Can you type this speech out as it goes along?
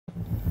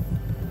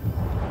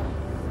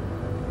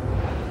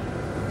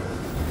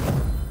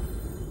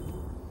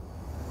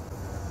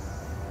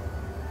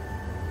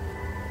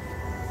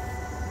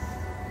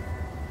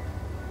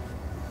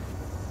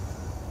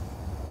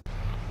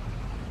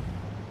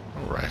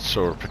Alright,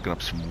 so we're picking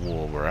up some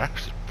wool. We're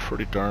actually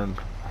pretty darn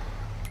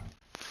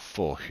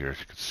full here, as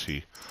you can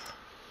see.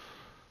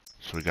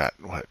 So we got,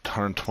 what,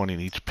 120 in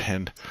each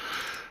pen.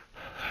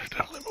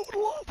 Definitely moving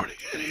along pretty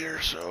good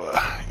here. So,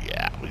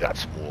 yeah, we got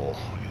some wool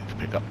we need to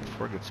pick up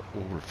before it gets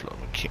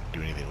overflowing. We can't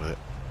do anything with it.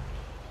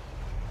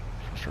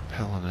 So start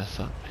peeling this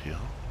uphill.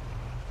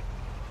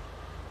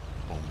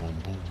 Boom, boom,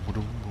 boom,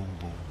 boom, boom,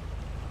 boom.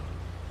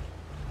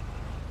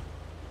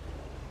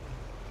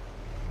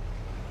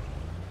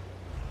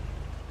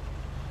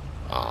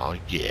 Oh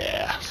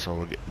yeah, so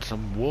we're getting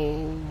some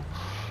wool.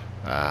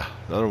 The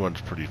other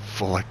one's pretty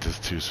full like this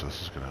too, so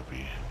this is gonna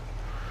be.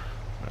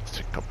 Let's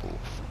take a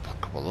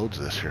couple loads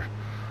of this here.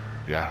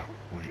 Yeah,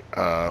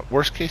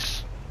 worst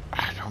case,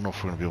 I don't know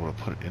if we're gonna be able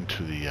to put it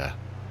into the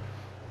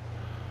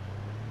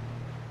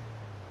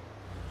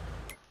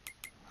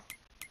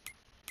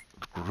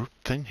group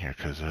thing here,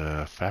 because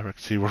fabric.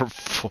 See, we're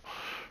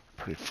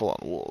pretty full on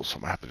wool, so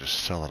I'm gonna have to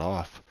just sell it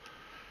off.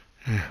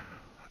 Yeah,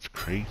 that's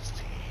crazy.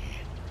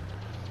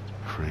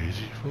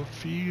 Crazy for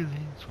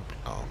feelings.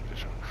 Oh,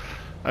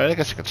 I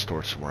guess I could store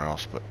it somewhere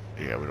else, but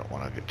yeah, we don't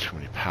want to get too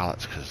many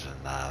pallets because then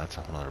that's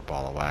another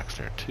ball of wax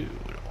there too.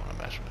 We don't want to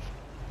mess with.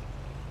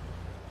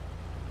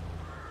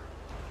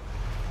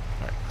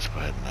 All right, let's go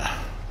ahead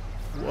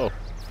and. Whoa!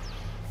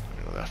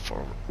 Don't go that far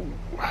over. Ooh.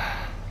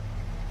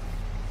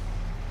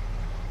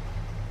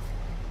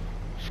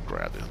 Just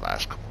grab these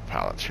last couple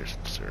pallets here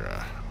since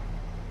they're.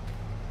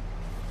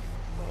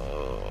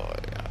 Oh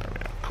yeah, there we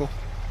go. Cool.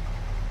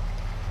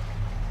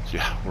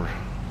 Yeah,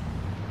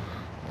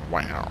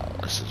 wow,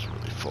 this is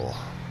really full.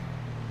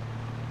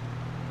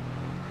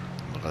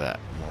 Look at that,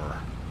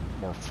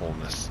 more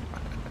fullness.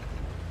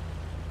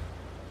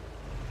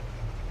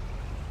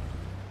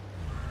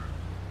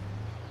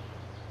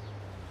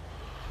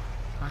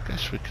 I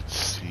guess we could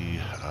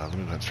see. Let me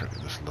go ahead and start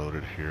getting this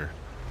loaded here,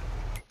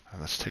 and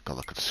let's take a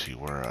look and see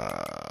where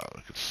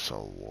we could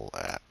sell wool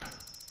at.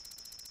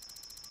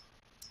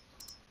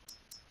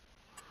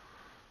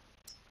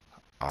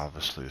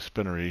 Obviously, the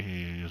spinnery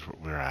is what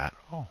we're at.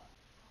 Oh.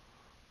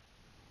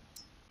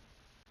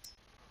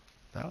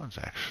 That one's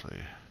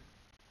actually...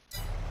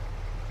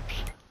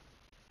 Oops.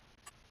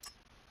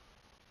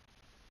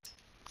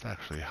 It's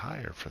actually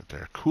higher for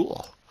there.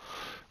 Cool.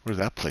 Where's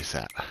that place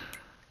at?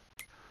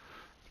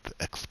 The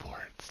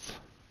exports.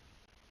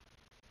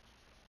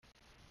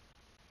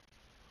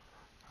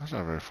 That's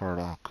not very far at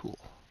all. Cool.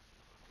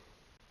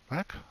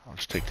 Back? I'll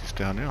just take these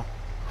down now.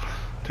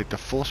 Take the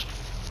full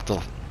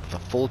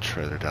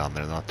trailer down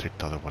there, and I'll take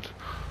the other one,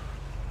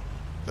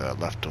 the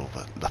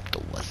leftovers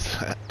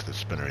to the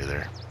spinnery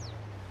there.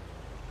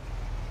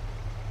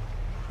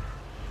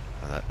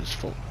 And that is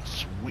full.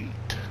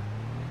 Sweet.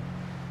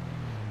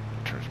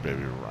 Turns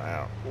baby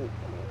around. Oh,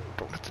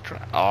 don't hit the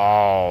track.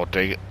 Oh,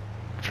 dang it.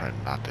 I'm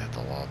trying not to hit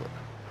the wall, but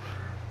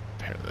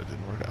apparently that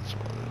didn't work out so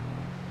well.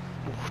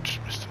 Oh,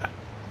 just missed it.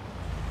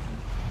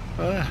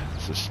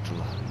 This is still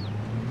the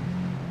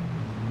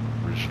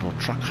original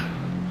truck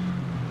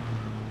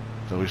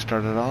that we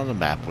started on the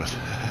map with.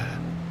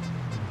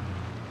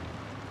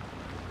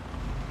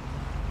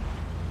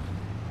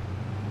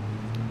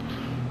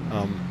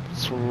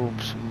 So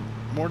some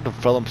more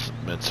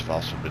developments have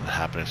also been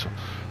happening. So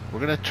we're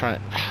gonna try.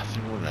 I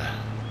think we're gonna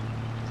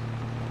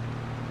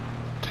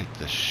take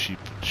the sheep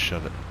and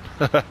shove it.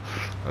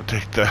 I'll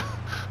take the.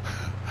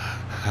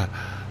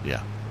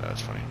 Yeah,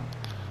 that's funny.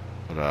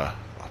 But I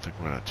think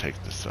we're gonna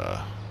take this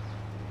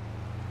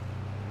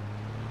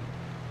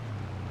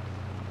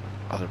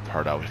other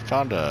part out. We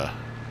found an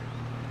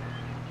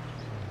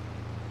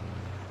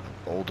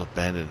old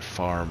abandoned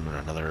farm in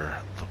another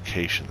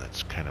location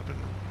that's kind of been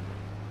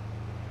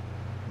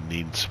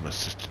needing some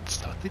assistance.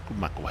 So I think we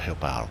might go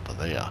help out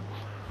over there.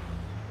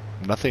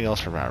 Nothing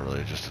else around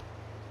really, just a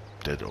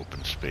dead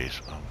open space.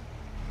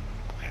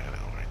 Okay, I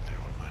know right there.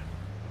 What am I?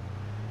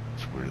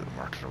 It's weird that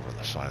marked it over on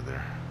the side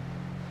there.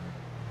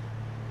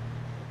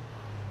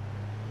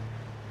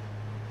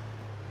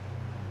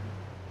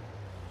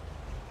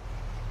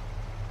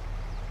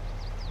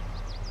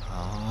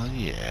 Oh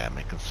yeah,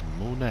 making some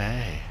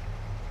money.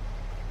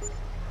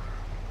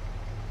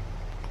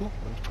 Cool,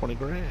 that's 20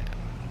 grand.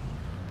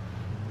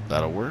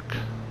 That'll work.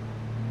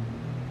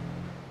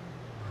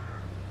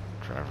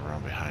 Drive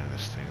around behind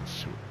this thing and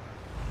see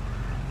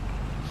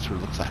what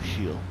it looks like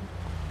here.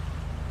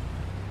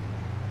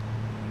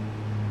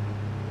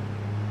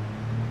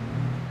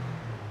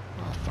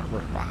 Oh,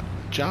 farmer market.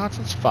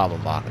 Johnson's farmer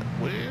market.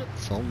 Well,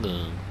 it's all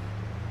good.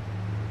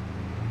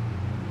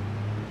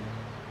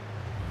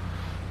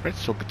 Right,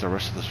 so we'll get the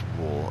rest of this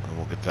wool and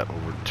we'll get that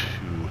over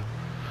to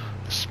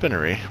the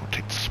spinnery. We'll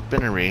take the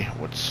spinnery,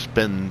 we'll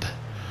spend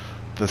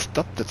the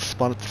stuff that's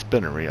spun at the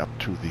spinnery up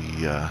to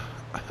the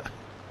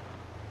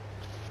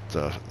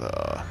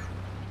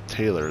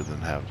tailor, then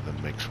have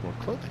them make some more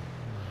clothing.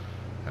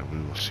 And we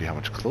will see how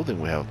much clothing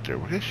we have up there.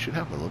 We should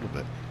have a little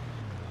bit.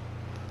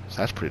 So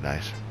that's pretty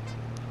nice.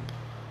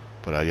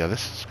 But yeah,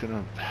 this is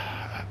gonna...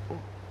 What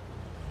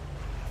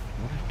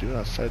are you doing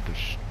outside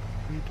this?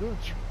 What are you doing?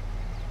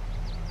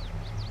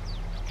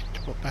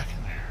 Get back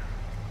in there.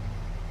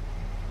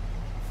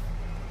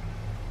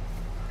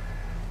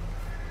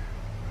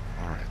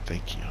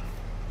 Thank you.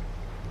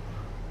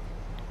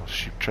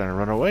 Sheep trying to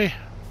run away.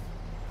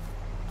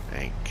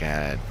 Ain't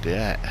gonna do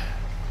it.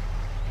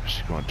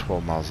 She's going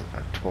 12 miles,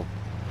 or 12,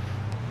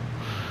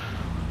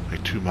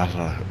 like 2 miles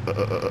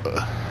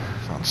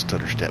on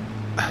stutter step.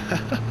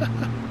 That's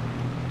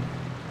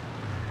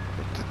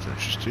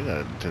interesting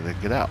until they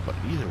get out. But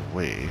either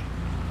way,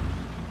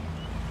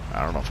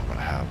 I don't know if I'm gonna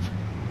have.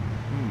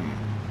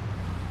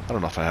 I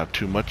don't know if I have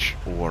too much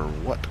or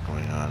what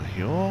going on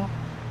here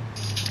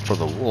for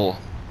the wool.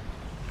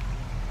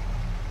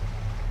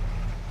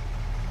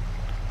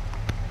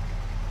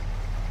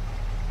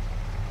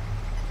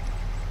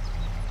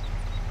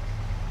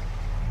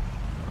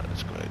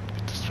 Let's go ahead and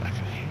get this back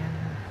in here.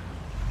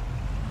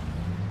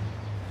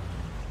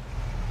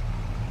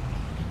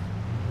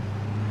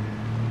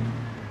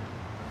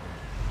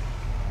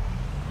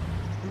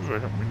 Ooh, I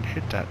don't mean to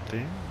hit that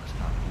thing. That's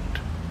not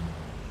good.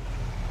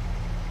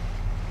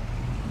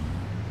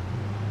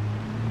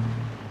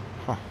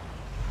 Huh.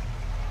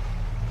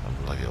 Doesn't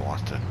look like it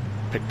wants to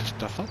pick the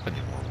stuff up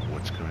anymore.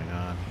 What's going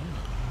on here?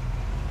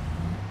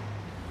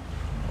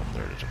 Oh,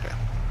 there it is. Okay.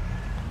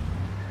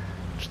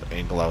 Just the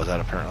angle I was at,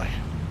 apparently.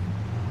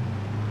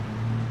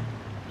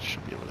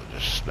 Should be able to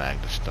just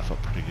snag this stuff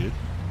up pretty good.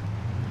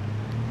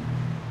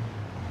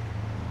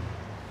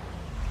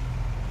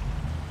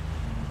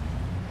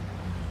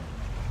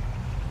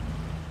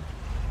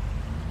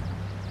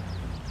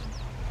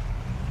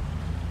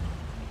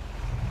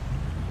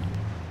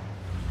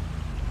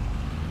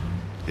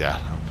 Yeah,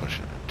 I'm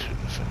pushing it to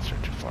the sensor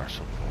too far,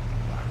 so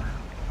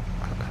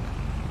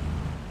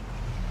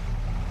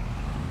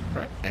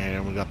Alright,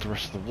 and we got the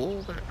rest of the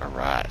wool there.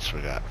 Alright, so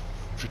we got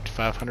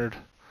 5,500.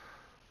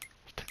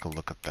 Let's take a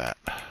look at that.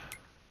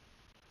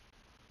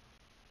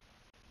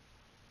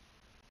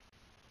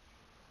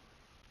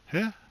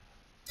 Yeah.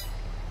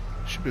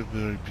 Should be able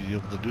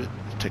to do it.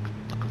 Let's take a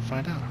look and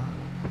find out, huh?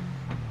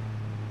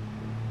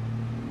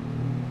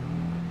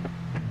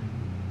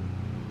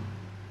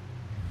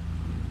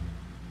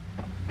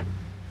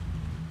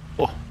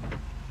 Oh.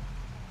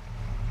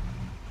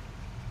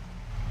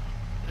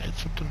 I hit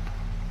something.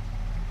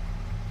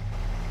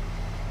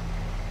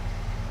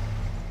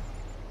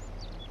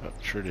 Oh,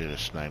 sure did a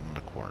snag in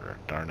the corner.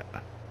 Darn it.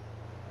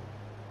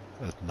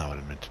 That's not what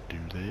I meant to do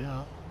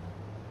there.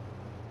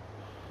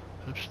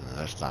 Oops,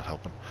 that's not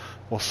helping.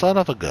 Well, son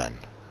of a gun.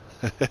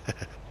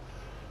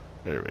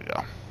 There we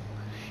go.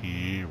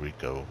 Here we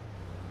go.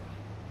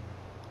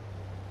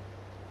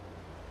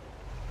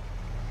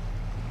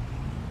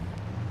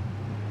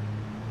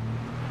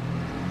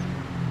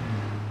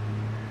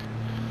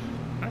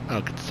 Alright,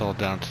 I'll get this all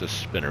down to the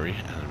spinnery,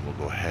 and then we'll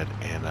go ahead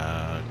and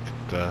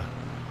get the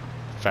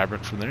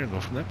fabric from there and go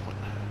from that point.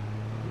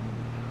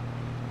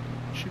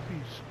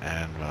 Chippies.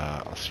 And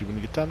I'll see you when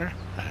you get down there.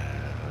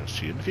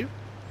 See you in a few.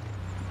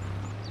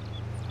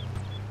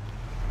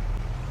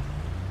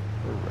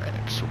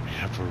 Alright, so we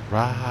have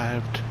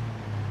arrived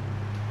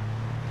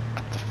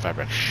at the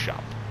fabric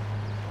shop.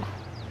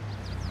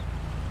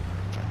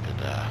 If I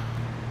could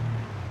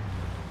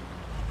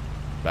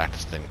back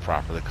this thing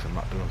properly, because I'm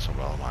not doing so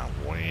well on my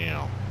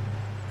wheel.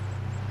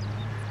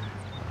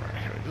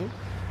 Alright, here we go.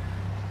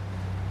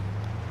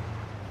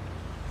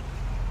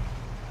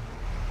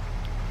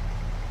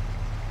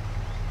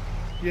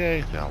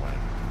 Yay, now in.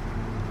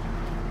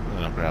 And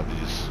then I'll grab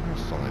these.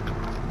 That's only a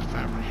couple things of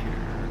fabric here.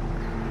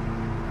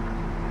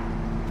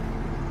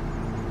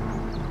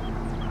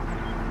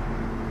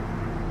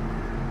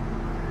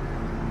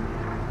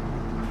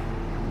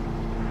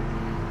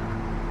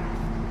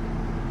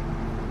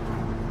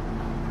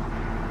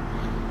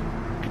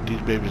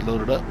 These babies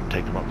loaded up and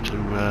take them up to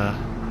the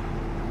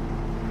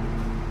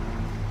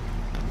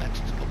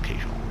next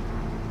location.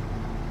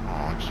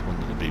 Oh, just one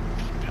little baby.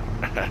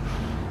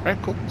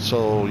 Alright, cool.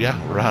 So, yeah,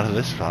 we're out of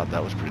this.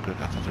 That was pretty quick.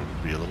 I thought there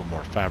would be a little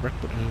more fabric,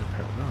 but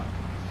apparently not.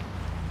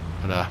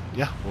 But,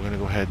 yeah, we're going to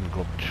go ahead and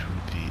go up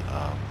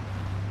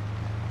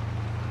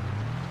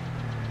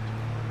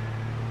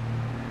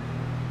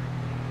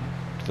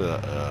to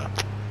the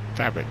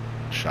fabric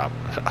shop.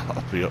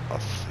 I'll see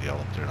y'all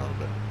up there in a little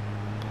bit.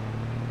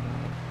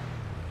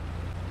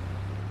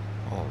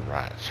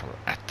 Alright, so we're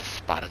at the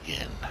spot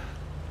again.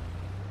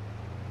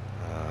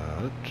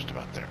 Just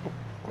about there.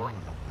 Oh, no,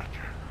 right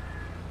there.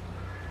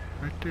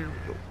 Right there we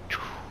go.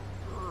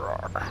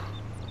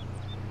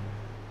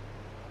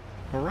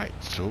 Alright,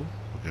 so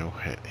we'll go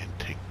ahead and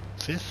take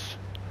this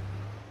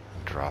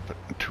and drop it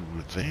into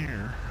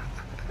there.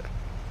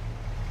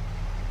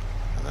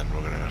 And then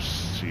we're going to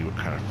see what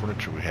kind of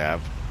furniture we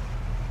have.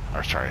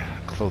 Or, sorry,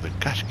 clothing.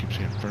 Gosh, I keep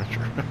saying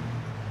furniture.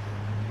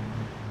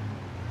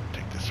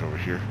 Take this over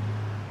here.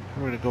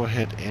 We're going to go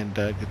ahead and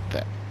get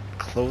that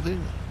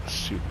clothing. Let's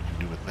see what we can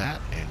do with that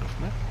and go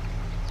from there.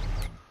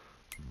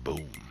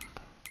 Boom.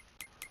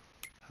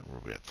 And where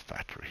are we at the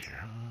factory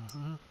here?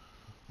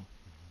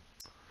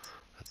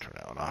 Let's turn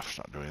that one off. It's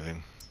not doing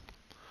anything.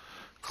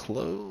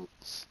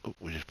 Clothes. Oh,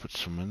 we just put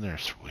some in there.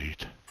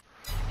 Sweet.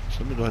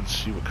 So let me go ahead and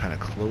see what kind of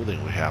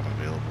clothing we have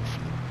available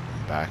for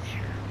the back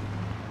here.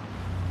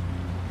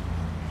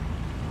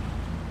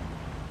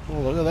 Oh,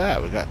 look at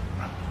that. We got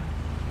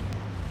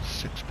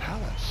 6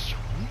 pallets.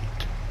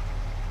 Sweet.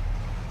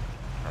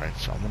 Alright,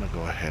 so I'm gonna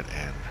go ahead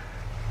and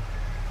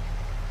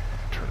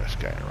turn this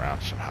guy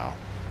around somehow.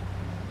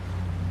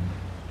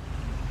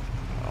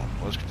 Well,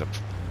 let's get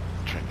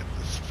try and get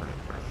this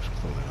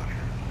clothing on here.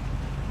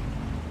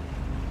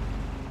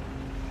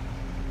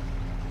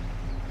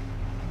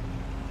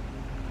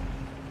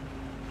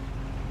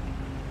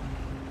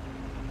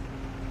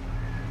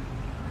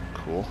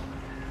 Cool.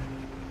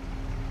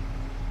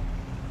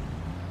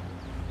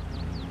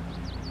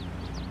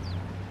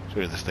 So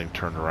we get this thing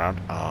turned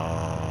around.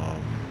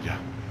 Yeah,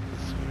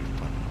 this is gonna be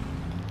fun.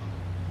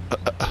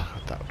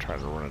 Without trying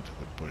to run into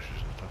the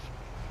bushes and stuff.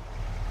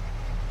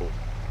 Oh.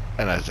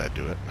 And as I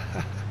do it,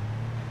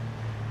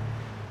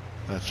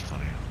 that's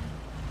funny.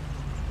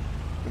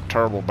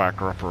 Terrible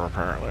backer upper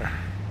apparently.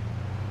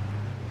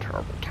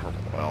 Terrible.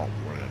 Well,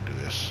 we're gonna do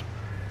this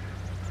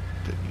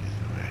the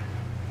easy way.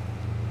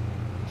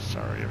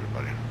 Sorry,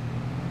 everybody.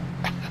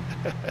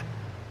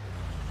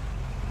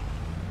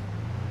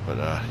 But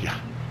yeah.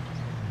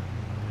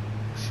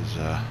 This is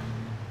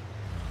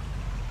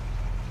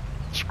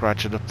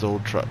scratching up the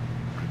old truck.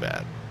 Pretty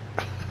bad.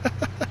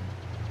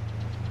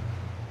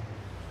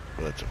 But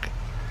that's okay,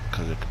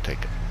 because it can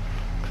take it.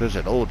 Because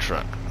it's an old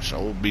truck. It's an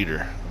old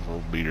beater. Those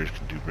old beaters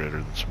can do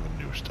better than some of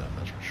the newer stuff,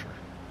 that's for sure.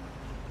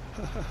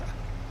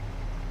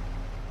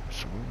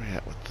 So where are we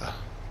at with the...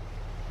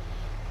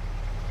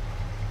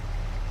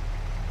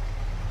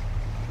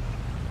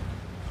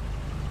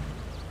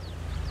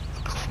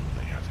 clothing?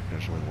 I think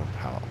there's only one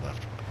pallet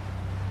left.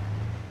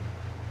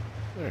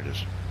 There it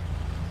is.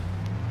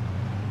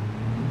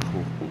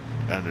 Cool. Ooh,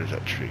 and there's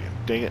that tree.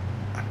 Dang it.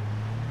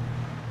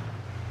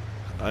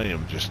 I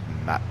am just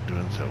not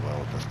doing so well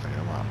with this thing.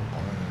 I'm out of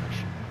bars.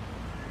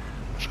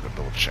 Let's go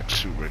double check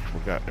sewage. We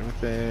got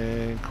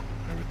everything. Cool.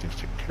 Everything's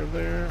taken care of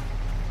there.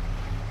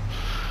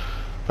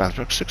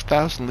 About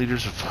 6,000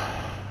 liters of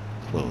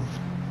clothes.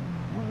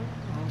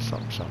 Well,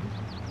 something.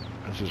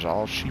 This is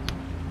all sheep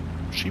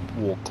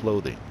wool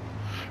clothing.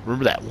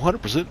 Remember that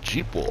 100%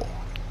 sheep wool.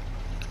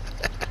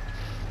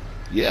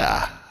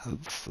 Yeah,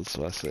 that's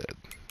what I said.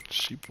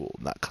 Sheep wool,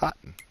 not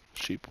cotton.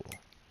 Sheep wool.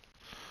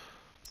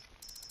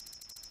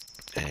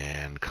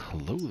 And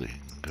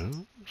clothing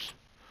goes.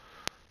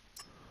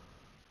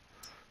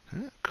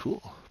 Yeah,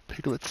 cool.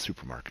 Piglet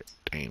supermarket.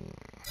 Dang.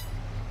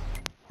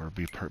 Where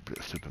we paid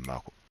at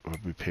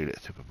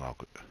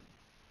supermarket.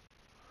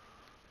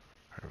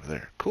 Right over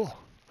there. Cool.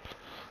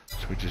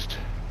 So we just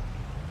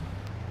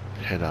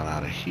head on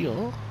out of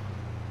here.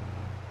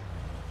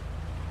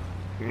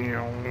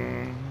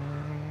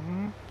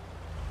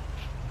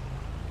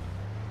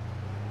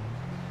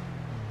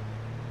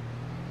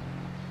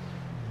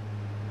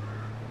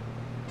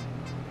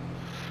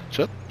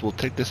 So we'll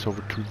take this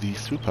over to the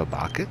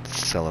supermarket,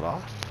 sell it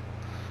off,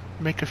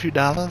 make a few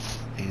dollars,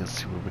 and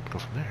see where we can go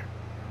from there.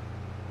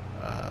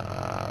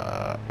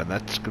 And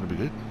that's going to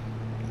be good.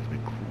 It's going to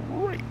be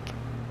great.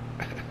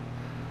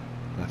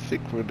 I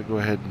think we're going to go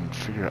ahead and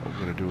figure out what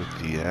we're going to do with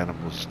the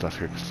animal stuff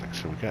here. Because like I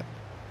said, we got...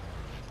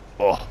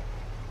 Oh,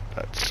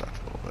 that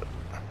sucked a little bit.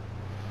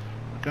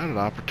 We got an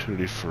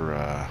opportunity for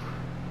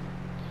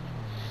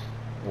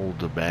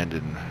old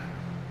abandoned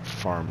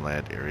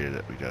farmland area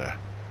that we can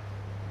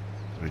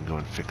go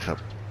and fix up.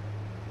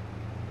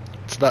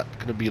 It's not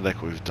going to be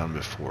like we've done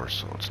before,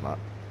 so it's not,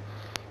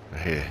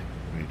 hey,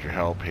 we need your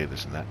help, hey,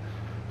 this and that.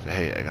 So,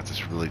 hey, I got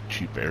this really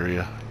cheap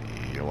area,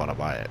 you want to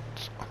buy it.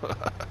 So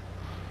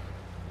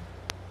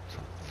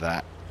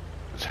that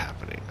is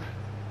happening.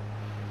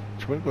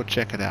 So we're going to go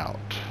check it out.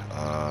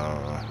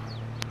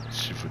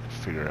 See if we can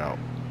figure out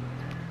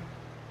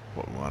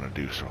what we want to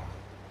do. So,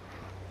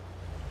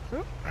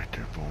 oh, right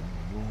there, boom,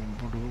 boom,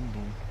 boom, boom,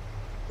 boom.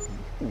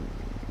 Ooh.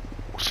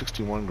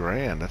 61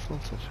 grand, that's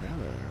not so bad.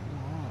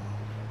 Wow.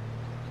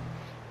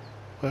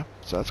 Well,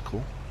 so that's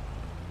cool.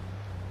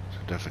 So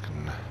definitely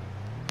can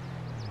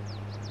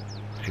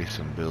pay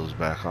some bills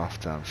back off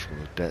down from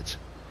the debts.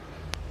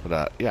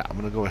 But yeah, I'm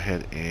gonna go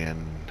ahead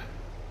and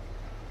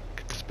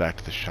get this back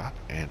to the shop,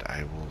 and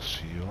I will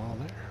see you all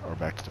there. Or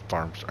back to the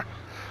farm, sorry.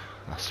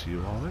 I'll see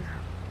you all there.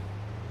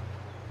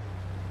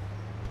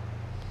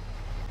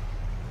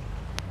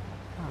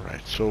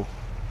 Alright, so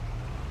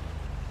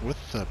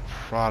with the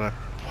product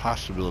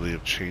possibility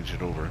of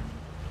changing over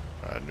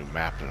a new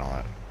map and all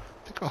that, I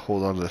think I'll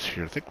hold on to this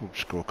here. I think we'll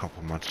just go a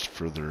couple months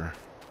further,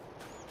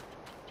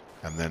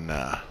 and then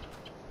at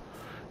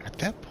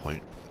that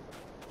point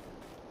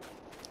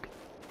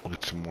we'll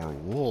get some more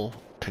wool,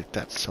 take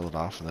that, sell it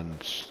off, and then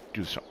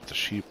do something with the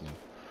sheep, and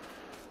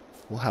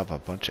we'll have a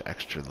bunch of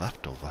extra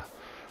leftover.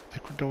 I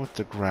think we're done with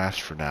the grass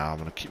for now. I'm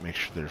gonna make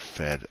sure they're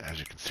fed. As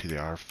you can see, they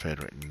are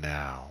fed right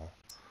now,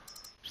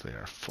 so they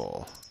are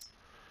full.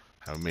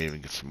 I may even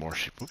get some more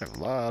sheep. We've got a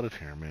lot of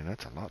here, man.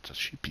 That's a lot of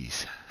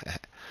sheepies.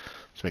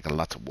 It's making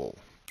lots of wool.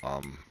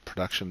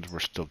 Productions, we're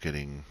still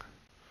getting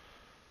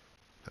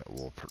that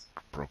wool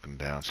broken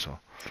down, so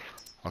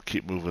I'll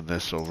keep moving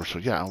this over. So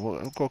yeah,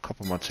 we'll go a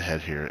couple months ahead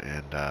here,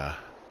 and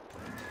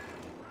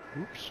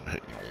oops,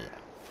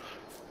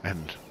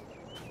 and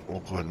we'll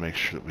go ahead and make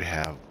sure that we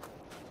have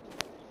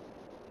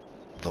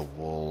the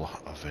wool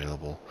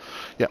available.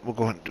 Yeah, we'll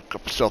go ahead and do a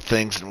couple sell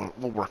things, and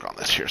we'll work on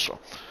this here. So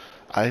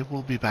I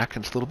will be back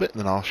in just a little bit, and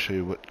then I'll show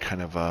you what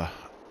kind of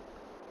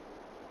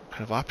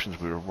options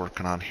we were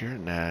working on here,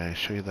 and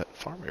show you that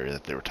farm area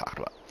that they were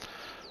talking about.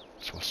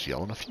 So we'll see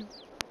y'all in a few.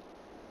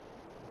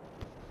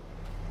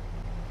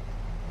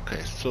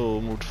 Okay,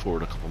 so moved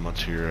forward a couple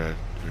months here. I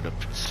ended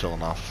up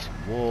selling off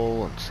some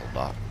wool and sold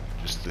off.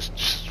 This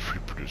just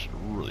reproduced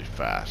really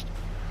fast,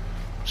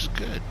 which is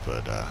good.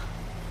 But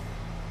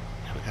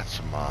we got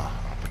some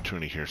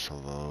opportunity here.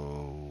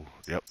 So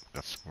yep,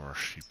 got some more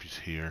sheepies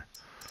here.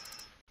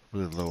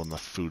 Really low on the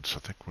food, so I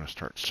think we're gonna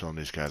start selling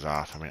these guys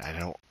off. I mean, I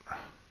know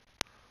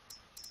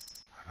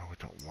we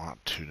don't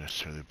want to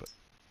necessarily, but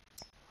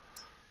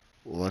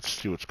well, let's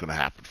see what's gonna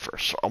happen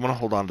first. So I'm gonna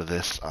hold on to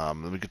this. Let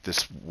me get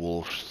this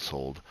wool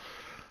sold.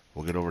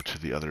 We'll get over to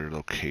the other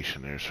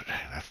location. There's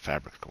that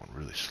fabric's going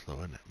really slow,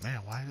 isn't it?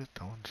 Man, why is it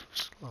going so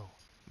slow?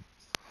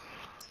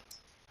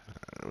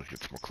 We get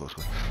some more close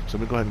ones. So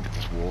let me go ahead and get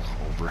this wool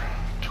over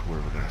to where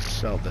we're gonna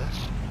sell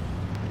this,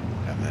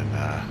 and then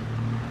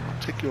I'll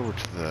take you over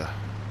to the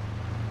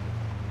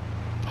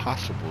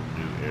possible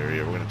new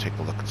area. We're gonna take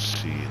a look and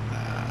see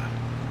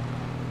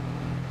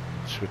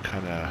what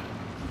kind of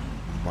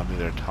money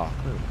they're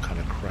talking, what kind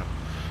of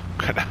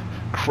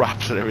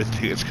crops and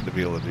everything it's gonna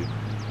be able to do.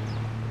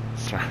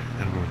 Sorry,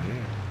 and we're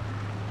there.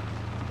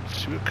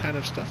 See what kind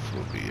of stuff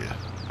will be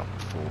up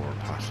for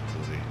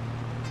possibility.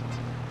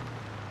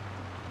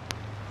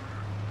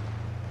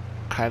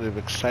 Kind of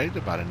excited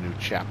about a new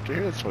chapter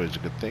here. That's always a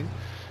good thing.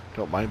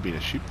 Don't mind being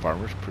a sheep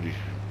farmer. It's pretty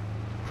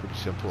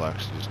simple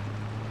actually. Just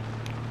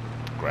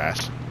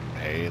grass and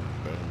hay and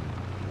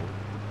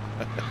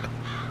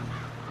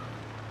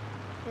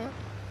yeah.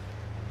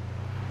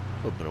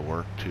 A little bit of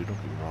work too, don't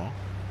get me wrong.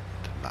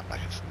 Not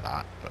like it's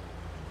not, but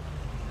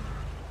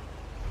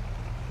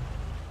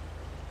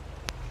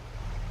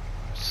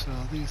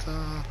sell these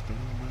off.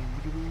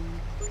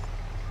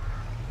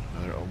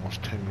 Another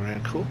almost 10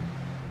 grand. Cool.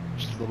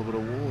 Just a little bit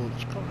of wool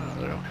that's coming out of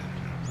there. Okay.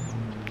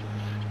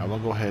 I'm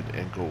gonna go ahead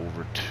and go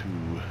over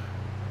to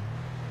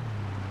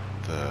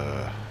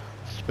the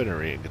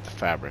spinnery and get the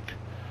fabric.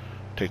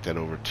 Take that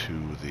over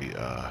to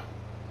the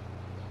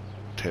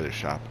tailor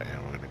shop,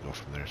 and we're gonna go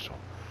from there. So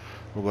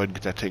we'll go ahead and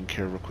get that taken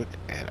care of real quick,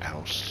 and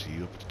I'll see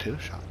you at the tailor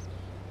shop.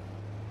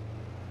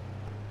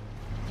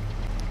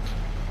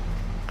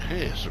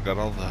 Okay, so got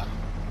all the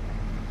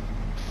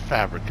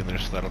fabric in there,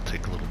 so that'll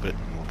take a little bit,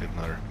 and we'll get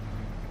another.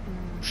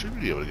 Should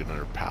be able to get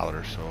another pallet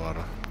or so out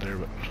of there,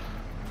 but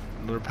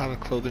another pallet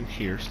of clothing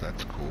here, so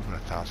that's cool. But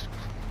 1,000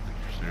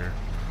 there.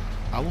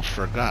 I almost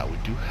forgot we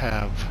do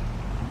have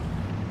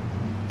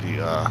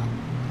the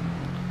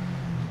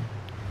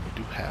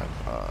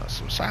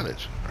some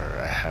silage, or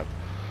I have.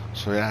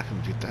 So yeah, I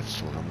can get that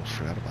sold. I almost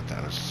forgot about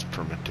that. It's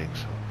fermenting,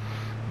 so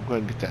I'm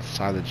going to get that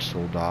silage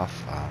sold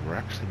off. We're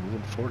actually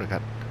moving forward. I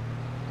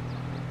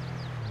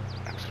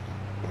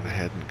went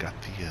ahead and got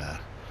the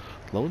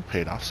loan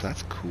paid off, so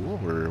that's cool.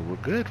 We're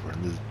good. We're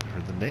in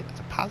the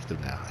positive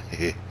now.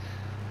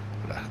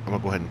 But I'm gonna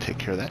go ahead and take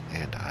care of that,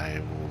 and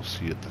I will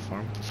see you at the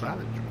farm with the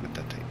silage. We'll get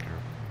that taken care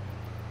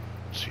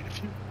of. See you in a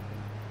few.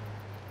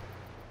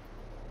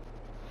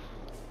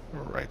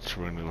 Alright, so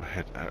we're gonna go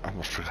ahead. I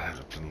almost forgot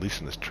I've been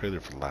leasing this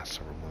trailer for the last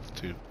several months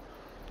too,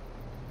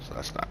 so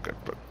that's not good,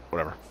 but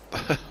whatever.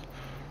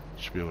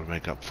 Should be able to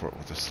make up for it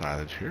with the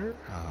silage here.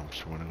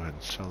 So we're gonna go ahead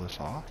and sell this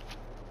off.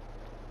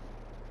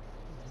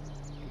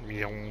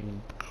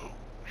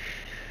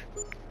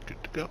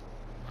 Good to go.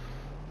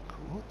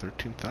 Cool,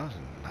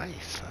 13,000.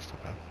 Nice. That's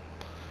not bad.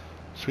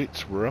 Sweet.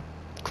 So we're up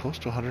close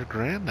to 100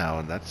 grand now,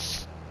 and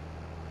that's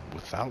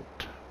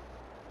without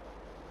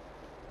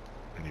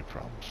any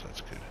problems.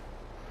 That's good.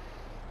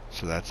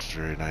 So that's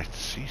very nice to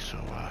see. So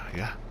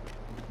yeah.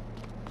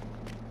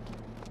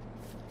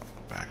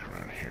 Go back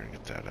around here and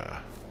get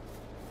that.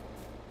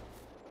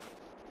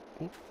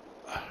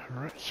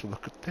 Alright, so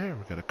look at there,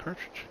 we got a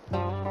cartridge.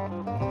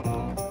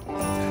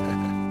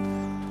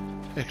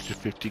 Extra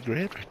 50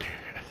 grand right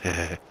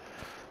there.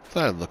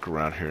 Thought I'd look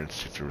around here and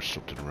see if there was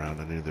something around.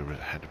 I knew there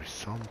had to be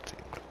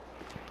something, but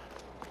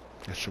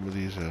yeah, some of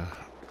these,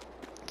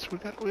 so we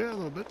got a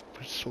little bit.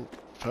 We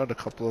found a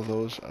couple of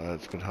those.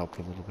 It's been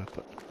helping a little bit,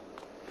 but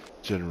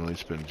generally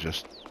it's been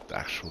just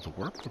the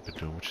work we've been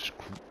doing, which is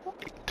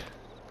great.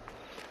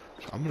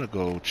 So I'm gonna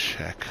go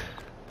check.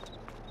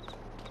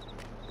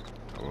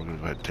 We're going to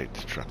go ahead and take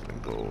the truck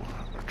and go,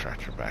 our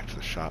tractor back to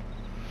the shop.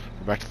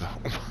 We're back to the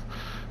home.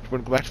 We're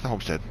going to go back to the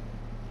homestead.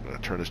 I'm going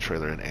to turn this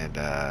trailer in, and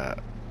we're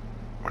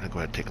going to go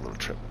ahead and take a little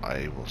trip.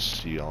 I will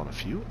see you all in a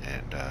few,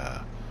 and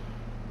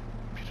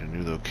get a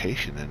new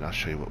location, and I'll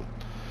show you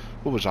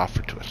what was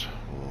offered to us.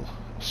 We'll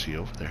see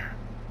you over there.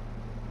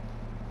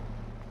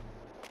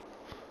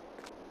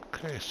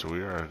 Okay, so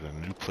we are at a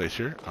new place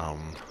here. I'm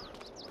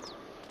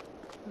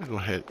going to go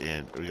ahead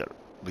and we got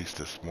at least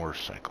this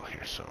motorcycle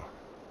here, so.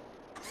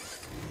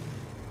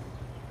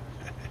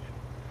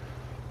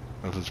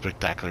 Nothing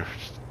spectacular.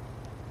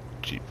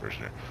 Jeep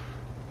version there.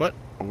 What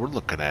we're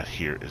looking at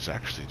here is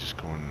actually just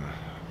going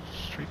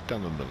straight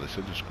down the middle. They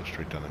said just go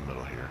straight down the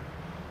middle here.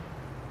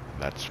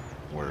 That's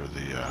where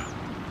the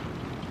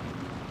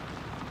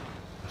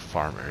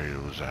farm area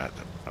was at.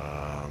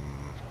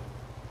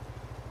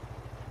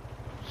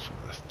 So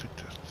let's do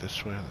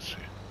this way. Let's see.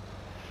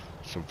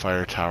 Some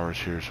fire towers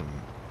here.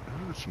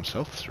 Some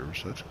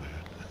self-service. That's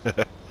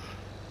good.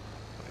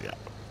 Yeah.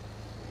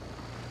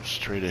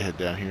 Straight ahead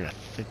down here. I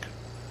think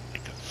you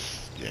can.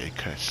 Yeah, you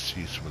kind of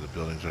see some of the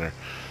buildings there.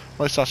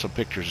 Well, I saw some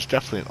pictures. It's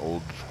definitely an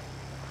old,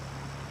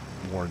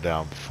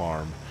 worn-down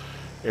farm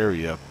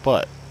area,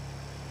 but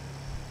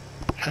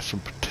it has some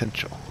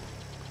potential.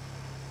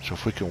 So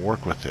if we can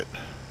work with it,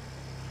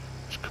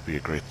 this could be a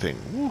great thing.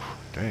 Woo!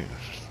 Dang,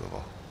 it's just a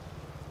little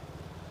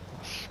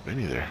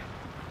spinny there.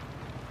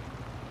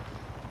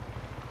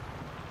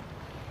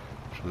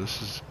 So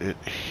this is it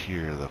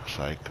here, looks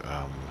like.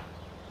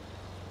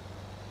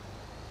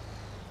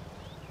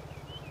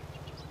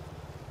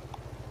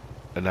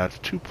 And that's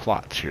 2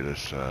 plots here.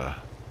 There's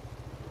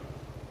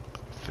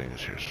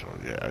things here. So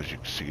yeah, as you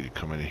can see, you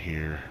come in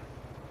here.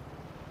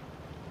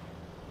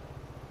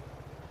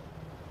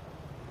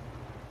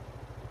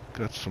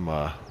 Got some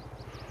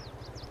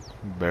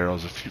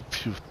barrels, a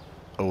few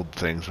old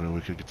things. I mean,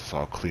 we could get this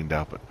all cleaned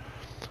out, but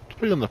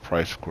depending on the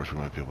price, of course, we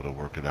might be able to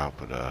work it out.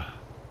 But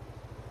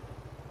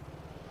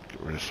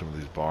get rid of some of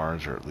these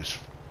barns, or at least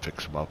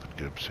fix them up and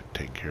get them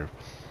taken care of.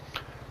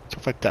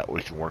 Stuff like that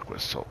we can work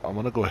with. So I'm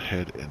gonna go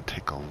ahead and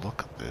take a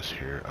look at this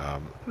here.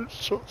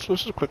 So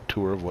this is a quick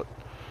tour of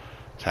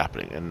what's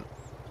happening. And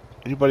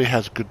anybody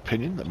has a good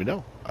opinion, let me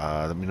know.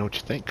 Let me know what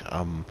you think.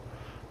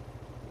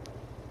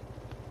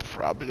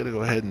 Probably gonna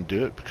go ahead and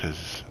do it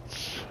because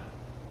it's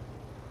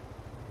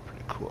a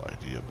pretty cool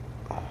idea.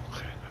 But, oh,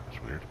 okay, that was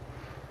weird.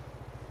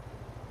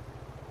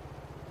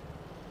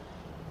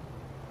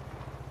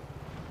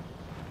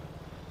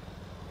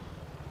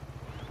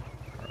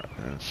 Alright,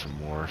 and some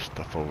more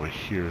stuff over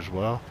here as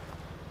well.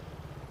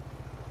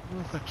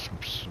 Looks like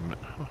some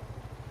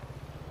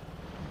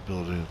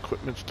building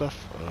equipment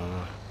stuff.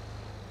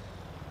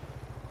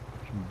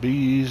 Some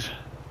bees.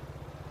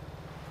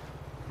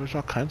 There's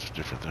all kinds of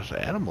different. There's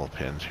animal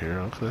pens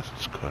here. Look, this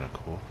is kind of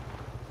cool.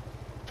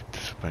 I think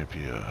this might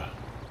be a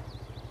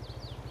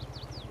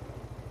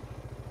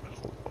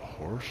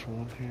horse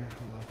one here.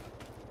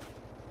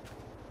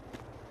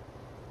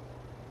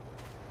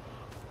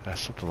 Yeah,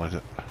 something like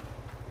that.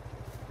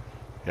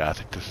 Yeah, I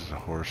think this is a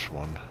horse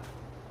one.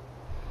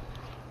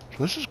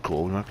 So this is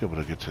cool. We might be able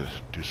to get to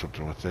do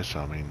something with this.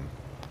 I mean,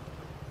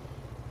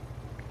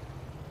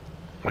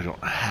 we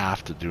don't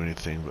have to do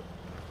anything, but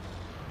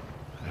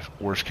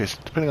worst case,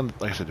 depending on,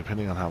 like I said,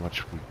 depending on how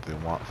much they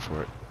want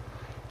for it.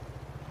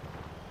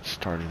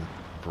 Starting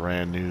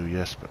brand new,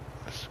 yes, but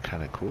it's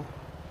kind of cool.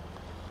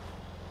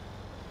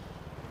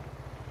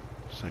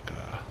 It's like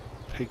a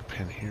pig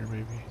pen here,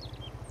 maybe.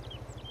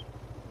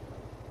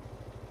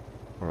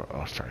 Or,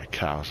 oh, sorry,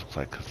 cows. It's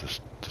like, because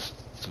this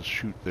a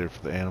chute there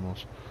for the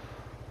animals.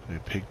 Maybe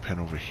a pig pen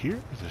over here.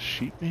 Is a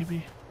sheep,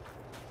 maybe?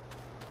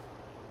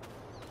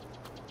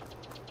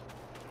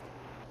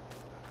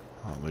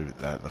 Oh, maybe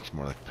that looks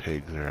more like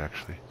pigs there,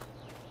 actually.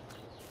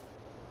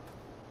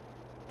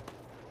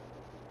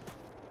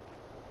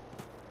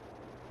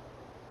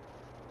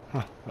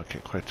 Huh, I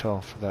can't quite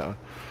tell for that one.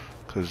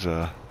 Because,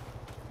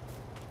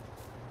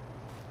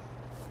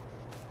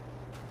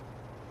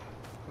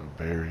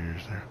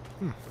 barriers there.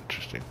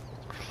 Interesting.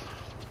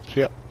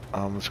 So, yeah,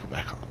 let's go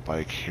back on the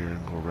bike here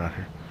and go around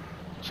here.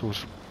 So,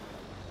 it's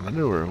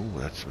manure. Oh,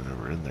 that's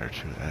manure in there,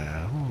 too.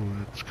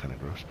 Oh, that's kind of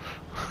gross.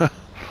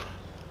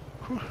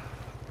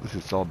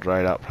 It's all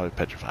dried out, probably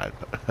petrified,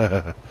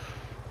 but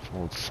some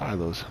old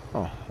silos.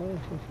 Oh,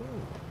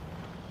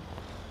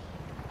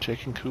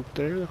 chicken coop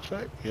there, looks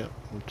like. Yep,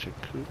 little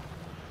chicken coop.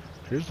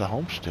 Here's the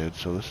homestead,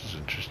 so this is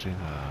interesting.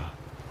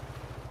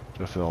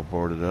 Definitely all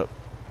boarded up.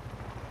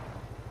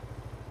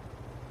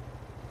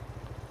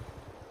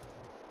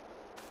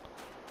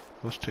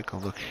 Let's take a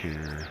look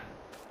here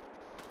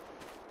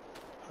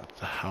at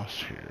the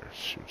house here.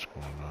 See what's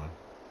going on.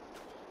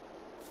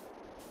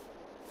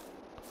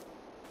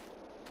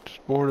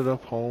 Boarded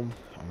up home.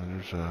 I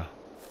mean,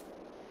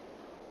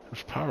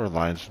 there's power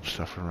lines and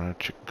stuff around.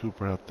 Chicken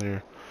coop right out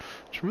there.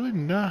 It's really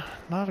not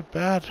a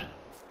bad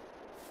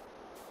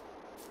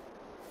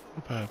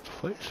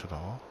place at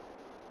all.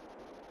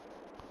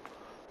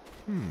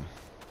 A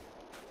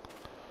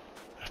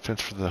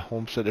fence for the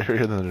homestead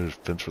area, and then there's a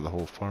fence for the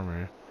whole farm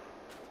area.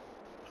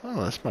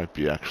 Oh, this might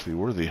be actually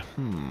worthy.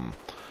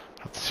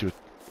 Have to see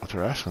what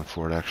they're asking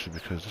for it actually,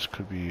 because this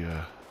could be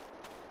a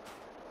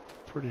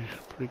pretty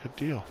good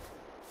deal.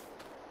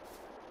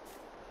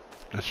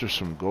 Guess there's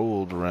some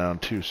gold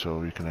around too,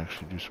 so you can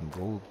actually do some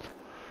gold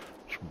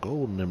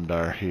in them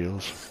dire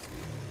hills.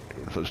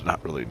 There's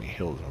not really any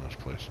hills on this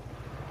place.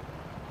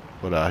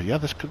 But yeah,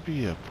 this could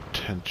be a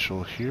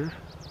potential here.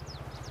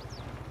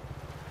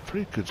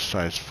 Pretty good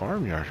sized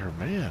farmyard here,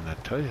 man, I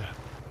tell you.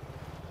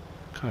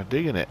 Kind of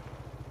digging it.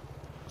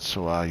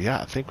 So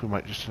yeah, I think we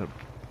might just end up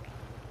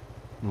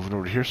moving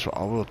over here, so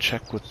I will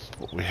check with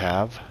what we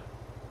have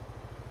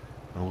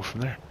and we'll go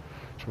from there.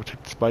 So we'll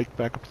take this bike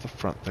back up to the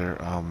front there.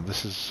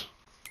 This is,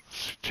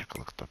 check take a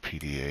look at the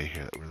PDA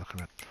here that we're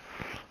looking at.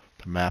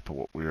 The map of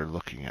what we are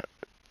looking at.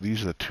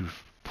 These are the two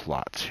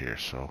plots here.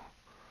 So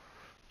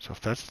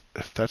if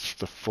that's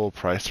the full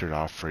price they're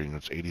offering,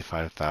 it's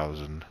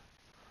 85,000.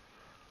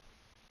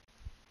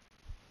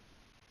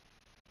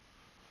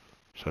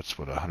 So that's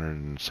what,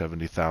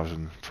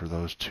 170,000 for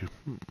those two.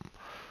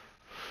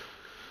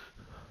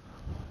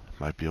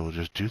 Might be able to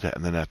just do that,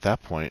 and then at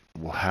that point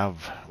we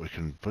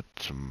can put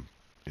some,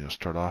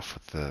 start off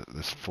with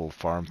this full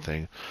farm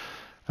thing,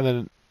 and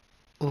then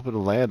a little bit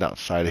of land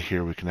outside of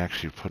here we can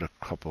actually put a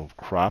couple of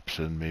crops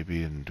in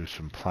maybe and do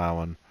some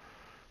plowing.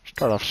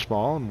 Start off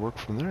small and work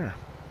from there.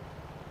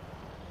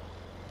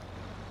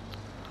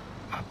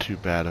 Not too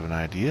bad of an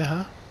idea,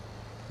 huh?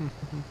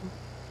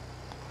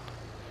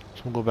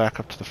 So we'll go back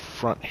up to the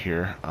front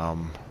here.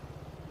 Actually,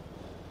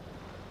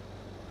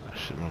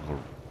 I'm going to go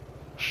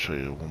show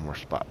you one more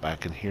spot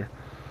back in here.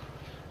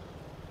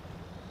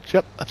 So,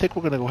 yep, I think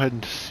we're going to go ahead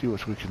and see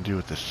what we can do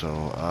with this. So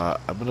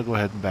I'm going to go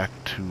ahead and back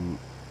to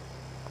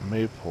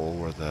Maypole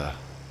where the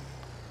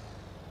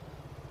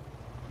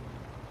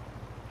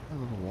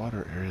little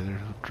water area there,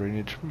 little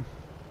drainage.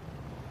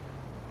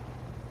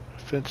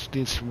 Fence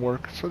needs some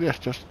work. So yes,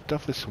 just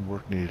definitely some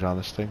work needed on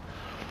this thing.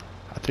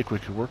 I think we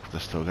could work with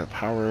this though. We got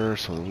power,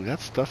 so we got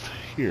stuff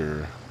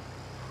here.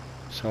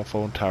 Cell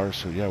phone towers,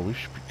 so yeah, we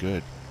should be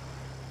good.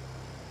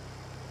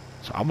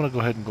 So I'm going to go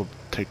ahead and go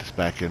take this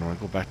back in. We're going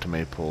to go back to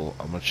Maypole.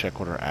 I'm going to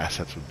check what our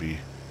assets would be.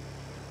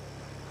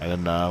 And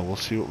then we'll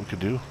see what we can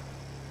do.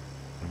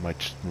 We might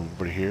just move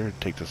over here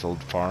and take this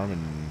old farm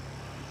and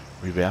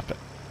revamp it.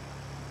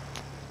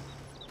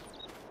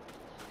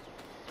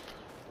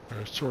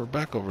 Alright, so we're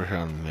back over here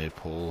on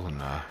Maypole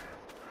and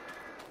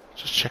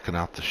just checking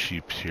out the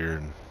sheep here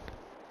and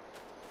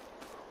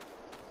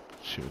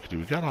see what we can do.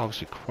 We got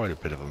obviously quite a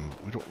bit of them.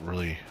 We don't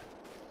really...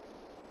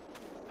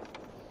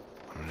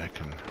 I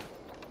can...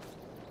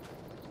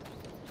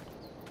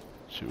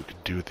 see what we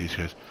can do with these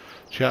guys.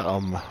 So yeah,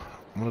 I'm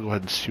gonna go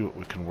ahead and see what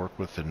we can work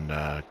with and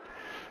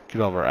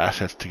get all of our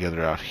assets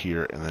together out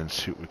here, and then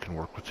see what we can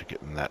work with to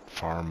get in that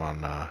farm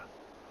on the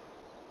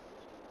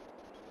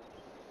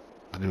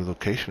new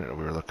location that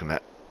we were looking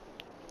at.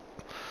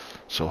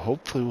 So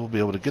hopefully we'll be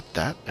able to get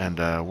that, and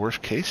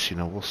worst case,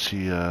 we'll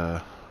see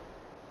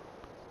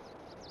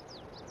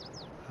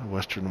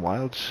Western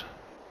Wilds.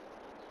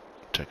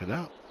 Check it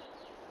out.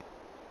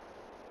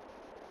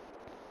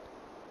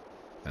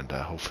 And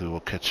hopefully we'll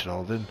catch it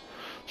all then.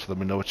 So let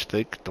me know what you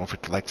think. Don't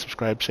forget to like,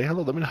 subscribe, say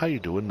hello. Let me know how you're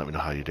doing. Let me know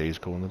how your day's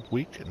going the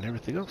week and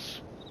everything else.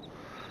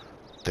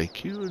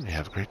 Thank you, and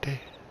have a great day.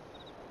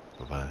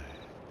 Bye-bye.